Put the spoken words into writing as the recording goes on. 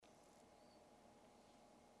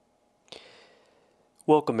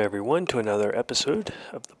Welcome, everyone, to another episode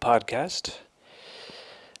of the podcast.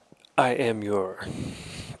 I am your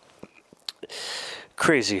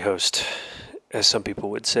crazy host, as some people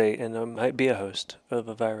would say, and I might be a host of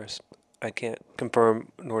a virus. I can't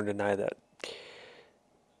confirm nor deny that.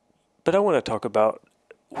 But I want to talk about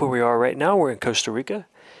where we are right now. We're in Costa Rica.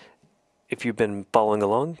 If you've been following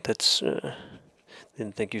along,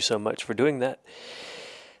 then thank you so much for doing that.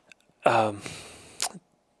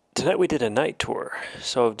 Tonight we did a night tour,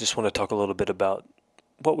 so I just want to talk a little bit about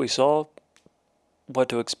what we saw, what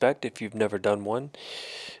to expect if you've never done one,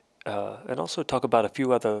 and also talk about a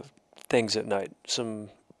few other things at night, some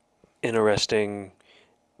interesting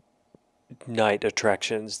night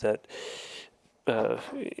attractions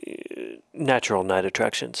natural night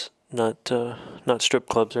attractions, not strip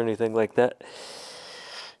clubs or anything like that.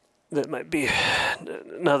 That might be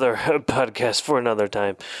another podcast for another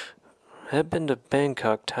time. I've been to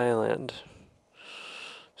Bangkok, Thailand.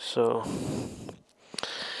 So,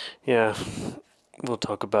 yeah, we'll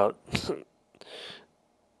talk about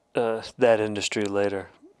that industry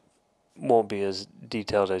later. Won't be as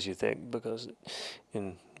detailed as you think, because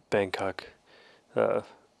in Bangkok,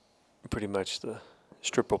 pretty much the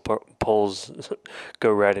stripper poles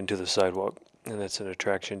go right into the sidewalk. And that's an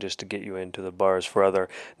attraction just to get you into the bars for other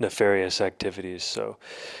nefarious activities. So,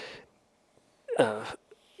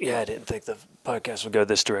 yeah, I didn't think the podcast would go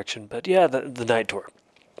this direction, but yeah, the night tour,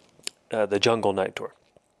 the jungle night tour.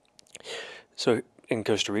 So in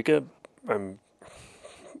Costa Rica, I'm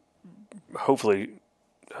hopefully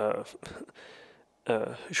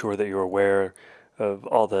sure that you're aware of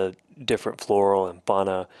all the different floral and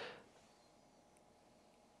fauna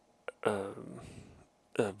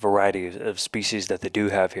variety of species that they do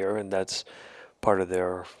have here, and that's part of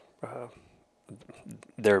their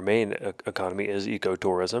main economy is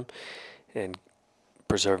ecotourism, and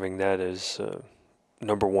preserving that is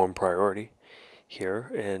number one priority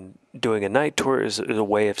here. And doing a night tour is a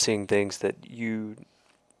way of seeing things that you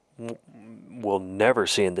will never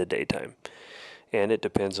see in the daytime. And it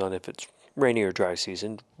depends on if it's rainy or dry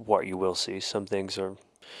season, what you will see. Some things are,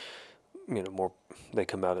 they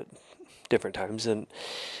come out at different times. And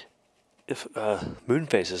if moon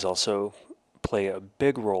phases also play a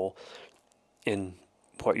big role in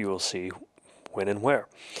what you will see when and where.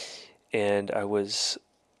 And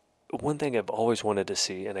one thing I've always wanted to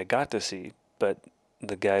see, and I got to see, but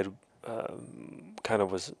the guide kind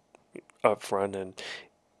of was upfront. And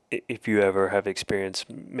if you ever have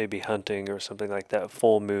experienced maybe hunting or something like that,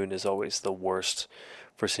 full moon is always the worst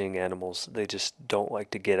for seeing animals. They just don't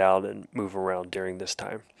like to get out and move around during this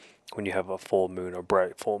time when you have a full moon or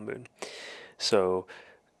bright full moon. So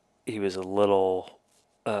he was a little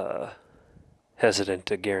hesitant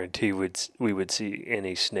to guarantee we would see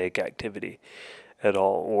any snake activity at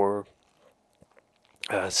all, or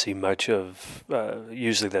see much of.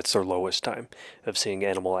 Usually, that's their lowest time of seeing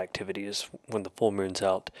animal activity is when the full moon's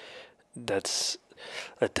out. That's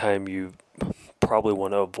a time you probably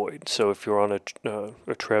want to avoid. So if you're on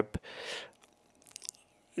a trip,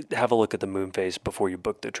 have a look at the moon phase before you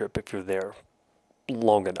book the trip. If you're there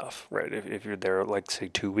long enough, right? If you're there, like say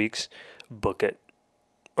 2 weeks, book it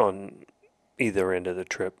on either end of the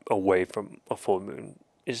trip away from a full moon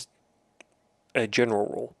is a general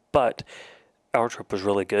rule. But our trip was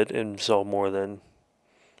really good and saw more than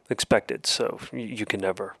expected. So you can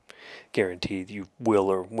never guarantee you will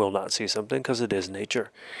or will not see something, because it is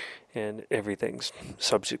nature and everything's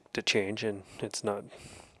subject to change, and it's not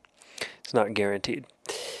guaranteed.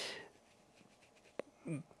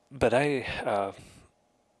 But I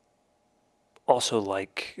also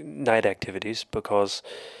like night activities because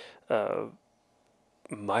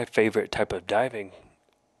my favorite type of diving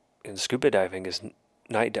in scuba diving is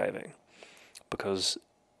night diving, because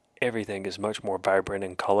everything is much more vibrant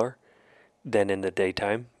in color than in the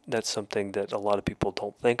daytime. That's something that a lot of people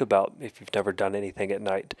don't think about if you've never done anything at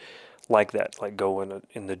night like that, like go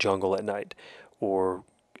in the jungle at night, or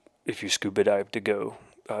if you scuba dive to go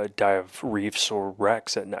dive reefs or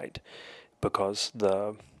wrecks at night, because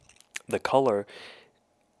the color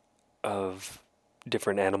of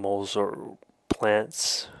different animals or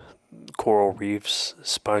plants, coral reefs,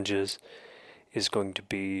 sponges, is going to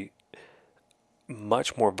be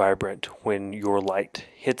much more vibrant when your light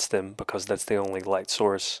hits them, because that's the only light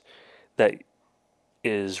source that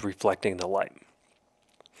is reflecting the light,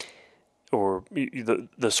 or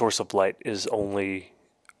the source of light is only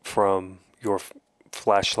from your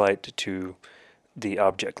flashlight to the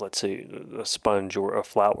object, let's say a sponge or a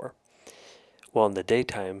flower. Well, in the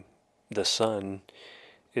daytime, the sun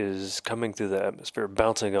is coming through the atmosphere,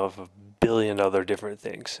 bouncing off a billion other different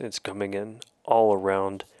things. It's coming in all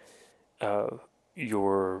around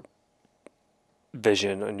your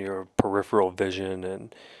vision and your peripheral vision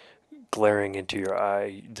and glaring into your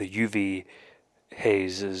eye. The UV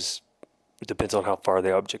haze it depends on how far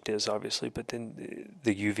the object is, obviously, but then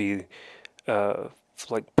the UV,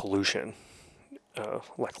 like pollution,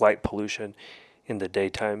 like light pollution in the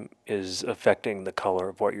daytime is affecting the color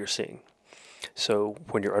of what you're seeing. So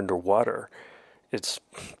when you're underwater, it's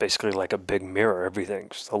basically like a big mirror.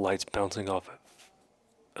 Everything's the light's bouncing off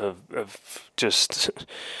of just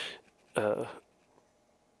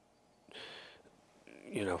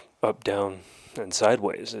up, down, and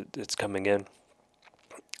sideways. It's coming in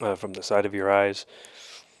from the side of your eyes,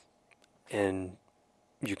 and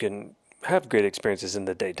you can have great experiences in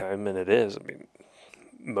the daytime, and it is. I mean,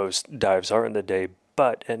 most dives are in the day,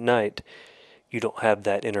 but at night you don't have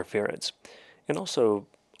that interference. And also,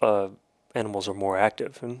 animals are more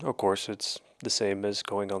active, and of course, it's the same as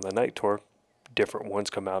going on the night tour. Different ones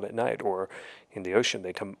come out at night, or in the ocean,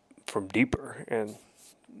 they come from deeper, and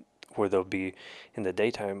where they'll be in the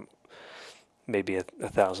daytime, maybe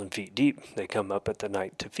 1,000 feet deep, they come up at the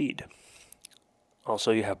night to feed.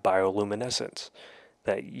 Also, you have bioluminescence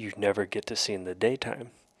that you never get to see in the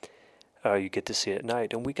daytime. You get to see at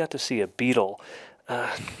night, and we got to see a beetle.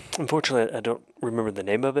 Unfortunately, I don't remember the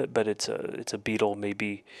name of it, but it's a beetle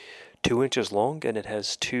maybe 2 inches long, and it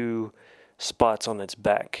has 2 spots on its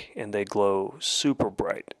back, and they glow super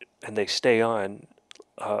bright, and they stay on.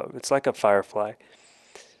 It's like a firefly,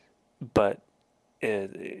 but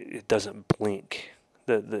it doesn't blink.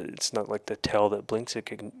 It's not like the tail that blinks.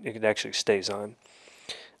 It actually stays on.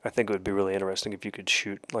 I think it would be really interesting if you could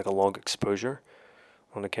shoot like a long exposure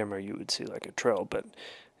on the camera. You would see like a trail, but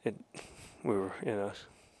we were in a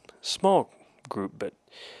small group, but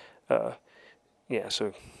yeah,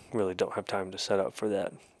 so really don't have time to set up for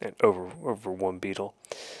that and over one beetle.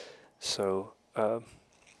 So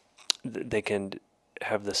they can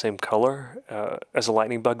have the same color as a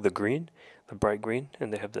lightning bug, the green, the bright green,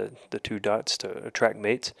 and they have the 2 dots to attract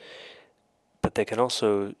mates. But they can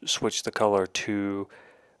also switch the color to,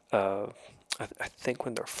 I think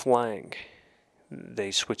when they're flying,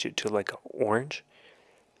 they switch it to like an orange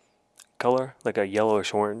color, like a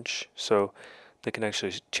yellowish orange. So they can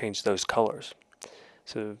actually change those colors.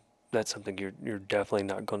 So that's something you're definitely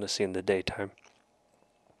not going to see in the daytime.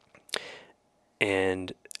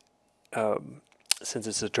 And since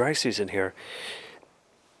it's a dry season here,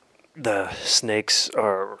 the snakes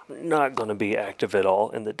are not going to be active at all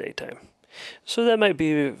in the daytime. So that might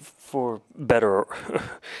be for better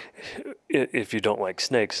if you don't like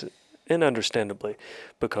snakes, and understandably,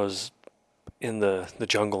 because in the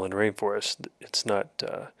jungle and rainforest, it's not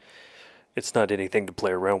anything to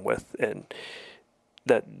play around with, and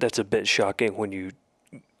that's a bit shocking when you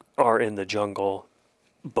are in the jungle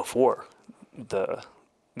before the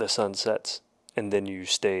sun sets, and then you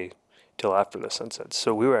stay till after the sun sets.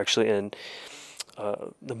 So we were actually in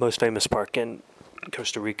the most famous park in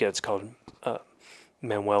Costa Rica. It's called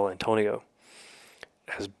Manuel Antonio.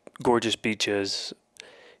 It has gorgeous beaches,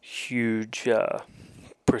 huge,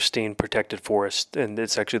 pristine protected forest, and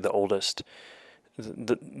it's actually the oldest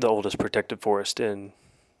protected forest in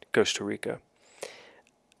Costa Rica.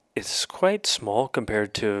 It's quite small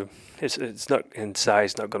compared to it's not in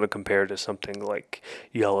size, not going to compare to something like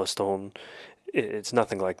Yellowstone. It's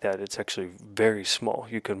nothing like that. It's actually very small.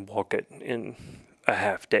 You can walk it in a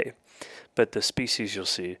half day. But the species you'll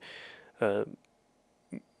see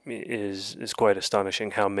is quite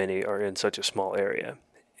astonishing how many are in such a small area.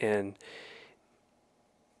 And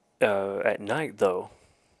at night, though,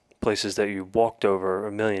 places that you walked over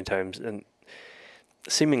a million times and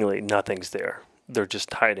seemingly nothing's there. They're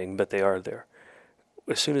just hiding, but they are there.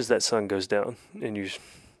 As soon as that sun goes down and you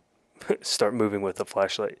start moving with the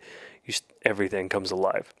flashlight, everything comes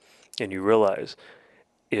alive. And you realize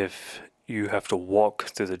if you have to walk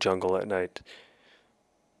through the jungle at night,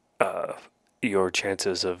 your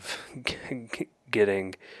chances of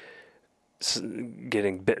getting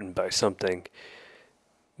bitten by something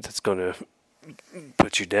that's going to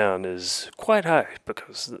put you down is quite high,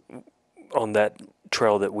 because on that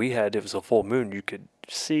trail that we had, it was a full moon. You could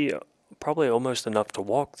see probably almost enough to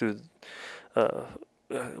walk through.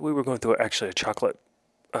 We were going through actually a chocolate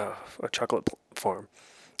farm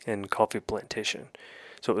and coffee plantation.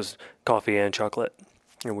 So it was coffee and chocolate,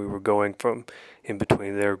 and we were going from in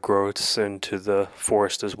between their growths into the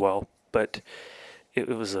forest as well. But it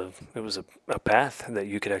was a path that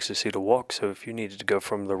you could actually see to walk. So if you needed to go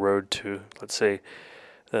from the road to, let's say,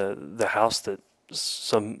 the house that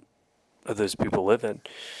some of those people live in,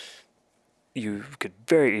 you could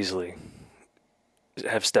very easily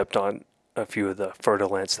have stepped on a few of the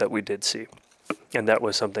fertile ants that we did see. And that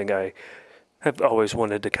was something I have always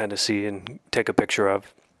wanted to kind of see and take a picture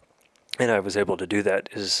of, and I was able to do that,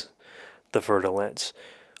 is the fer-de-lance,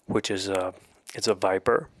 which is it's a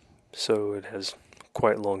viper, so it has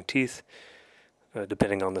quite long teeth,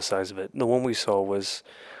 depending on the size of it. The one we saw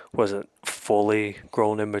wasn't fully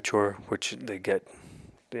grown and mature, which they get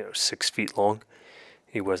 6 feet long.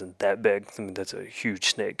 He wasn't that big. I mean, that's a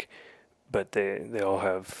huge snake, but they all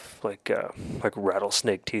have like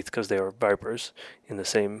rattlesnake teeth because they are vipers in the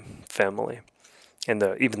same family, and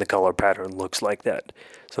even the color pattern looks like that.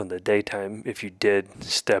 So in the daytime, if you did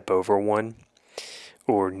step over one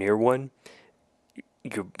or near one,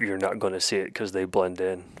 you're not going to see it because they blend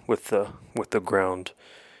in with the ground,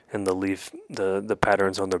 and the leaf, the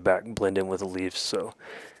patterns on their back blend in with the leaves. So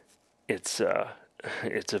it's a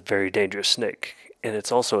very dangerous snake, and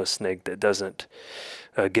it's also a snake that doesn't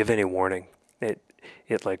give any warning.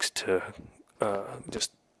 It likes to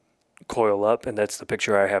just coil up, and that's the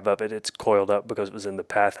picture I have of it. It's coiled up because it was in the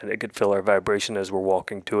path, and it could feel our vibration as we're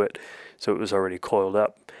walking to it, so it was already coiled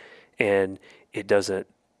up, and it doesn't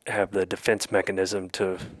have the defense mechanism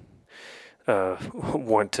to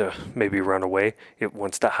want to maybe run away. It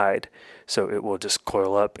wants to hide, so it will just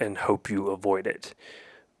coil up and hope you avoid it.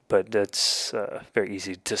 But that's very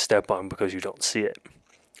easy to step on because you don't see it.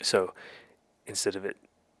 So instead of it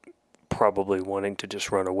probably wanting to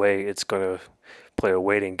just run away, it's going to play a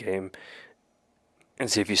waiting game and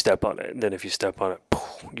see if you step on it. And then if you step on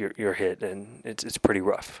it, you're hit, and it's pretty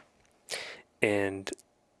rough. And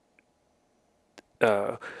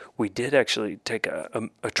we did actually take a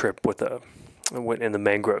trip went in the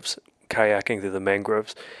mangroves, kayaking through the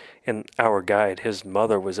mangroves, and our guide, his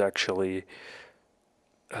mother was actually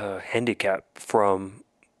handicapped from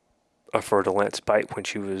a fer-de-lance bite when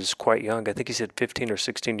she was quite young. I think he said 15 or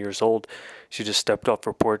 16 years old. She just stepped off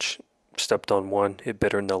her porch, stepped on one, it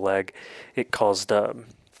bit her in the leg. It caused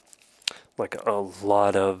like a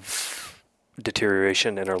lot of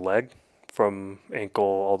deterioration in her leg from ankle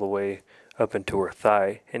all the way up into her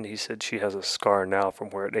thigh, and he said she has a scar now from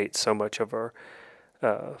where it ate so much of her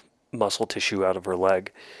muscle tissue out of her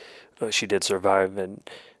leg. She did survive and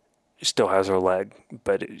still has her leg,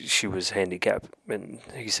 but she was handicapped, and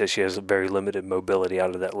he says she has a very limited mobility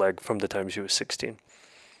out of that leg from the time she was 16.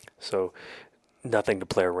 So nothing to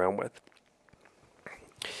play around with.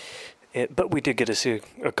 But we did get to see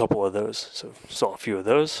a couple of those. So saw a few of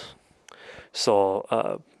those.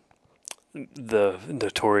 Saw the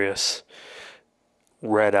notorious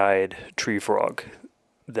red-eyed tree frog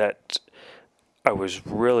that I was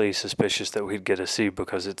really suspicious that we'd get to see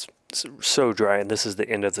because it's so dry, and this is the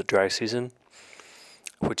end of the dry season,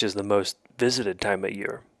 which is the most visited time of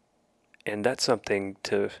year. And that's something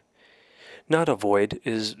to not avoid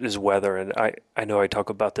is weather. And I know I talk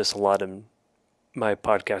about this a lot in my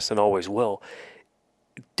podcast and always will.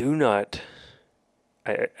 Do not,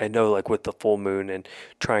 I know, like with the full moon and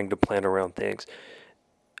trying to plan around things,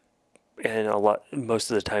 and most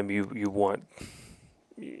of the time you want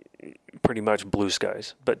pretty much blue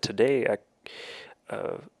skies. But today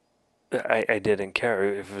I didn't care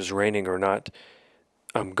if it was raining or not.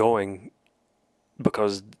 I'm going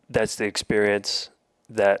because that's the experience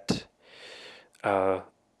that the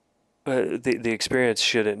experience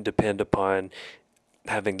shouldn't depend upon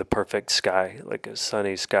having the perfect sky, like a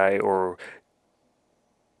sunny sky, or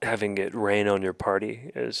having it rain on your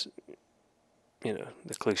party, as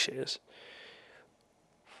the cliche is.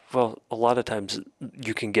 Well, a lot of times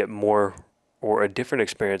you can get more or a different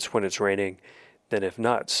experience when it's raining than if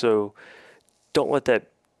not. So don't let that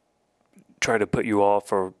try to put you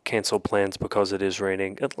off or cancel plans because it is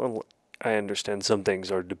raining. I understand some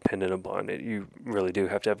things are dependent upon it. You really do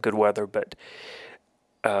have to have good weather, but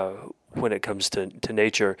when it comes to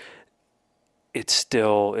nature, it's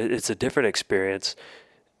a different experience,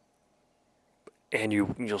 and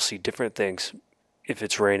you'll see different things if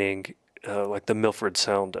it's raining. Like the Milford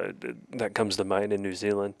Sound, that comes to mind in New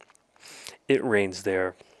Zealand. It rains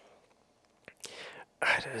there.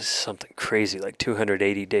 It is something crazy, like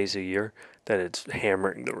 280 days a year that it's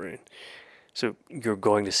hammering the rain. So you're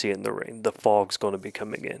going to see it in the rain. The fog's going to be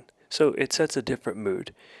coming in. So it sets a different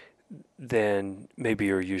mood than maybe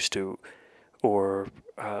you're used to, or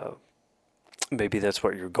maybe that's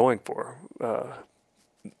what you're going for.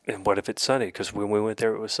 And what if it's sunny? Because when we went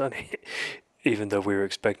there, it was sunny. Even though we were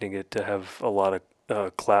expecting it to have a lot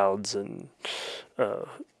of clouds and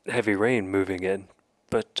heavy rain moving in.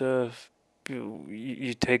 But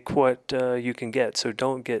you take what you can get, so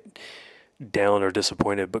don't get down or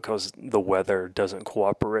disappointed because the weather doesn't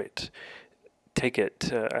cooperate. Take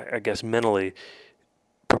it, I guess, mentally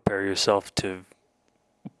prepare yourself to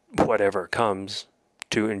whatever comes,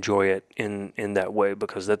 to enjoy it in that way,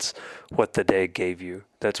 because that's what the day gave you.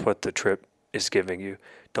 That's what the trip is giving you.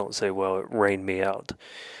 Don't say, well, it rained me out.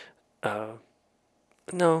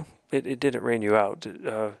 No, it didn't rain you out.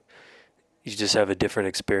 You just have a different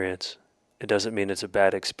experience. It doesn't mean it's a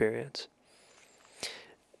bad experience.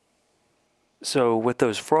 So with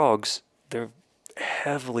those frogs, they're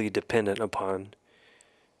heavily dependent upon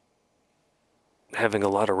having a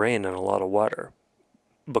lot of rain and a lot of water.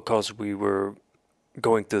 Because we were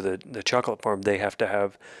going through the chocolate farm, they have to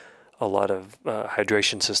have a lot of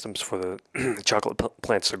hydration systems for the chocolate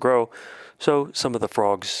plants to grow. So some of the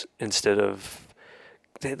frogs, instead of,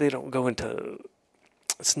 they don't go into,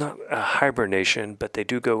 it's not a hibernation, but they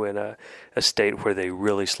do go in a state where they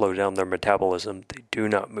really slow down their metabolism. They do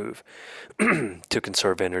not move to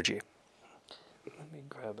conserve energy. Let me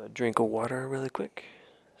grab a drink of water really quick.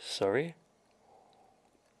 Sorry.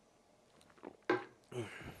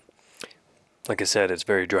 Like I said, it's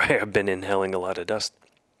very dry. I've been inhaling a lot of dust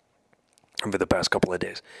over the past couple of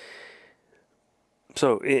days.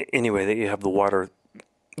 So anyway, that you have the water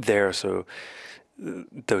there, so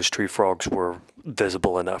those tree frogs were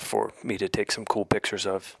visible enough for me to take some cool pictures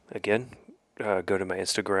of. Again, go to my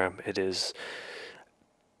Instagram. It is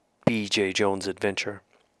BJ Jones Adventure.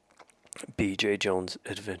 BJ Jones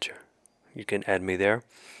Adventure. You can add me there,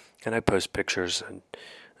 and I post pictures and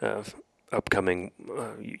upcoming.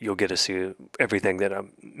 You'll get to see everything that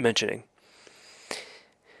I'm mentioning.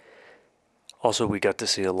 Also, we got to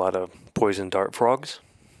see a lot of poison dart frogs,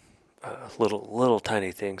 little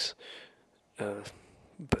tiny things,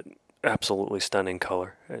 but absolutely stunning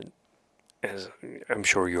color, and as I'm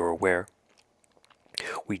sure you're aware.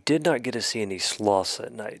 We did not get to see any sloths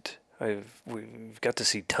at night. We've got to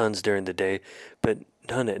see tons during the day, but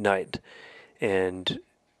none at night. And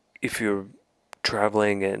if you're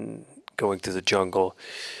traveling and going through the jungle,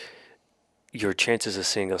 your chances of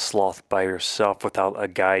seeing a sloth by yourself without a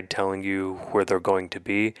guide telling you where they're going to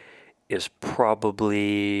be is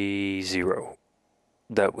probably zero.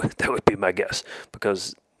 That would be my guess,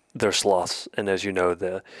 because they're sloths, and as you know,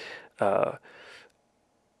 the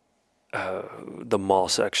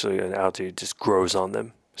moss actually and algae just grows on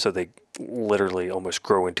them, so they literally almost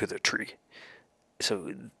grow into the tree.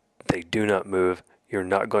 So they do not move. You're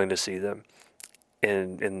not going to see them.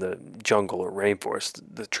 And in the jungle or rainforest,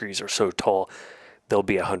 the trees are so tall, they'll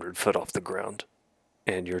be 100 foot off the ground,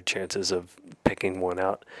 and your chances of picking one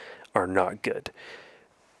out are not good.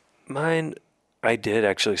 Mine, I did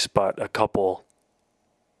actually spot a couple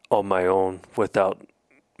on my own without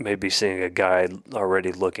maybe seeing a guide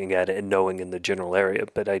already looking at it and knowing in the general area,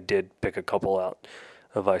 but I did pick a couple out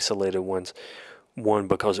of isolated ones. One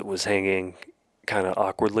because it was hanging kind of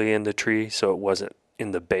awkwardly in the tree, so it wasn't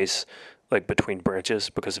in the base, like between branches,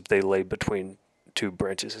 because if they lay between two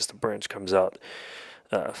branches as the branch comes out,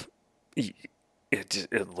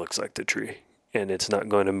 it looks like the tree, and it's not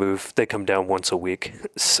going to move. They come down once a week,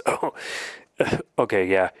 so okay,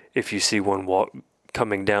 yeah, if you see one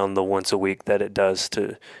coming down the once a week that it does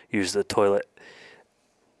to use the toilet,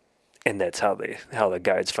 and that's how the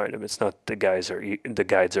guides find them. It's not the guides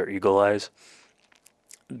are eagle eyes.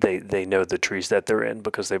 They know the trees that they're in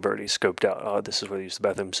because they've already scoped out, oh, this is where they use the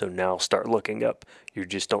bathroom, so now start looking up. You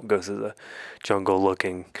just don't go through the jungle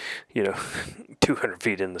looking, 200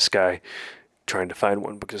 feet in the sky trying to find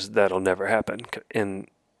one, because that'll never happen. And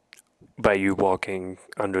by you walking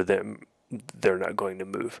under them, they're not going to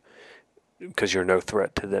move because you're no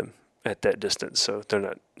threat to them at that distance. So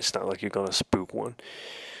it's not like you're going to spook one.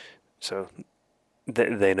 So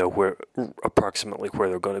they know approximately where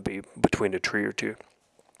they're going to be between a tree or two.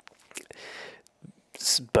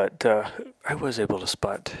 But I was able to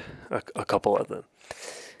spot a couple of them.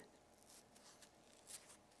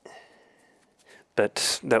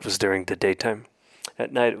 But that was during the daytime.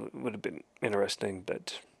 At night it would have been interesting,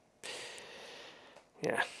 but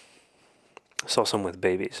yeah. I saw some with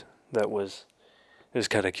babies. It was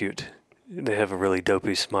kind of cute. They have a really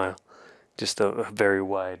dopey smile, just a very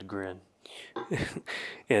wide grin.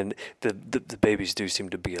 And the babies do seem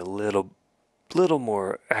to be a little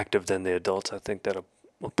more active than the adults. I think that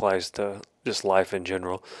applies to just life in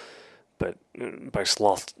general. But by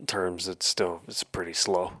sloth terms, it's pretty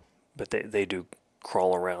slow. But they do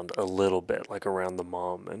crawl around a little bit, like around the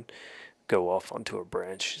mom, and go off onto a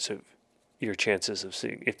branch. So your chances of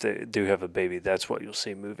seeing, if they do have a baby, that's what you'll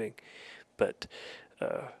see moving. But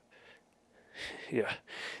yeah,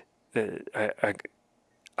 I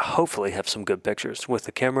hopefully have some good pictures with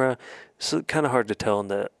the camera. It's kind of hard to tell on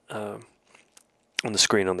the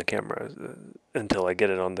screen on the camera until I get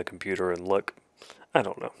it on the computer and look. I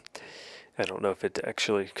don't know if it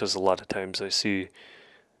actually, because a lot of times I see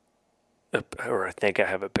or I think I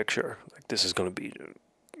have a picture. Like, this is going to be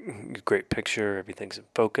a great picture, everything's in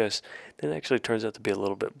focus. Then it actually turns out to be a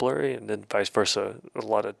little bit blurry, and then vice versa. A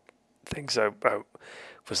lot of things I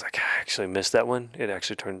was like, I actually missed that one. It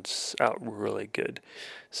actually turns out really good.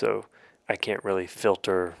 So I can't really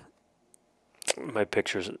filter my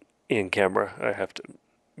pictures in camera. I have to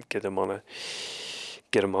get them on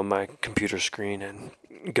my computer screen and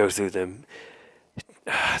go through them.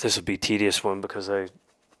 This will be a tedious one because I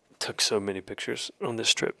took so many pictures on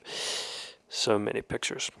this trip. So many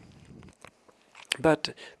pictures.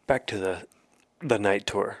 But back to the night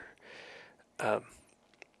tour.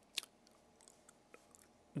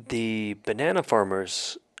 The banana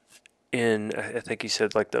farmers in, I think he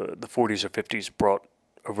said, like the 40s or 50s, brought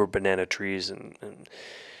over banana trees and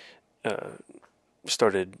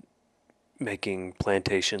started making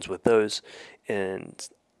plantations with those. And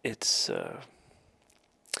it's a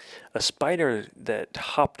spider that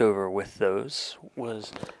hopped over with those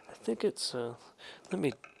was, I think it's, let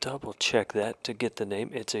me double check that to get the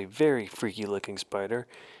name. It's a very freaky looking spider,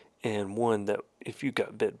 and one that if you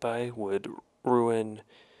got bit by would ruin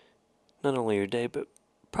not only your day but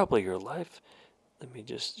probably your life. Let me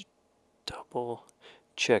just double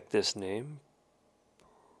check this name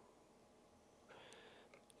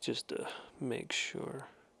just to make sure.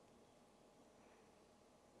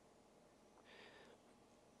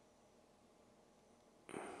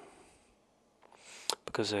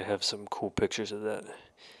 Because I have some cool pictures of that.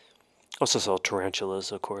 Also saw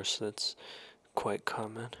tarantulas, of course. That's quite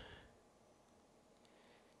common.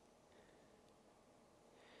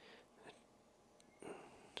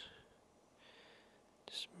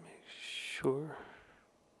 Just make sure.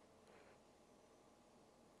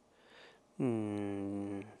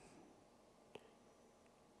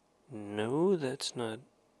 No, that's not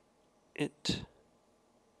it.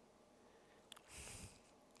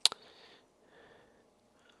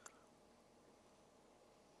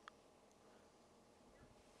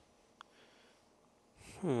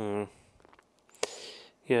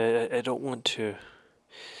 Yeah, I don't want to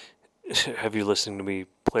have you listening to me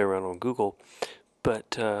play around on Google,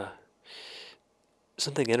 but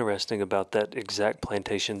something interesting about that exact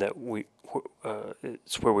plantation that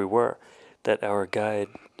it's where we were, that our guide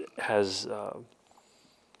has,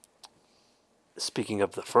 speaking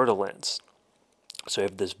of the fertilants, so you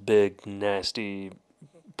have this big, nasty,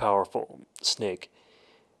 powerful snake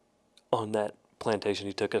on that plantation.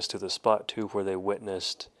 He took us to the spot too where they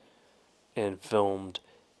witnessed and filmed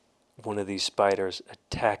one of these spiders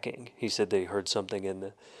attacking. He said they heard something in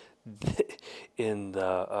the in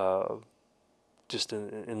the just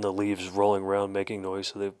in the leaves rolling around making noise.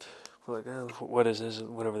 So they were like, oh, "What is this?"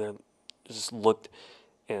 Whenever they just looked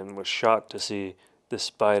and was shocked to see the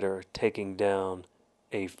spider taking down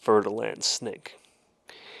a fertilant snake.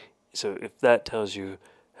 So if that tells you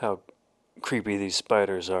how creepy these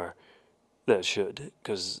spiders are, that should,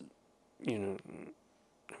 because you know,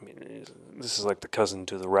 I mean, this is like the cousin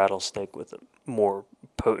to the rattlesnake with a more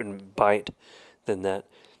potent bite than that,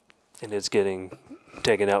 and it's getting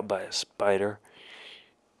taken out by a spider.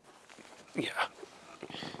 Yeah,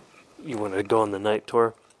 you want to go on the night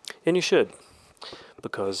tour, and you should,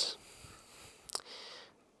 because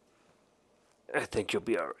I think you'll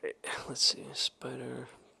be alright. Let's see, spider.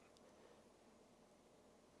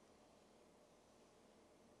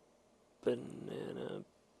 Banana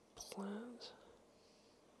plants.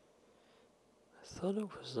 I thought it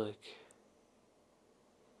was like.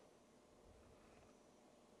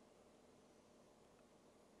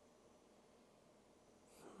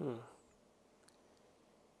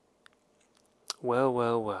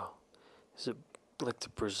 Well. Is it like the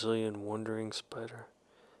Brazilian wandering spider?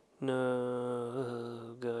 No,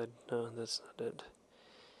 oh God, no, that's not it.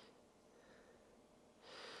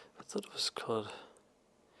 I thought it was called.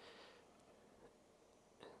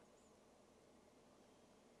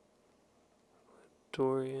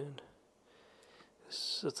 Ecuadorian.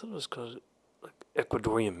 I thought it was called like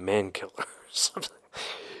Ecuadorian man killer or something.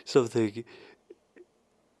 Something,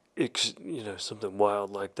 something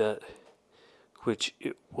wild like that. Which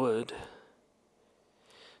it would.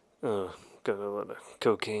 Oh, got a lot of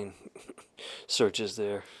cocaine searches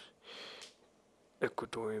there.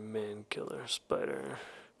 Ecuadorian man killer spider.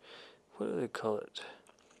 What do they call it?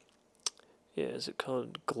 Yeah, is it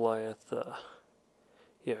called Goliath?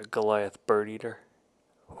 Goliath bird eater.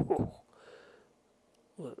 Oh.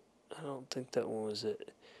 Well, I don't think that one was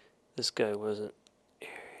it. This guy wasn't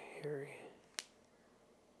hairy.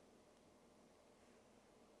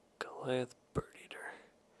 Goliath bird eater.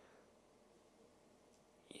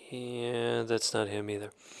 Yeah, that's not him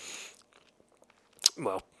either.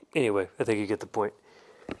 Well, anyway, I think you get the point.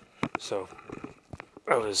 So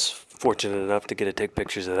I was fortunate enough to get to take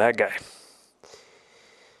pictures of that guy.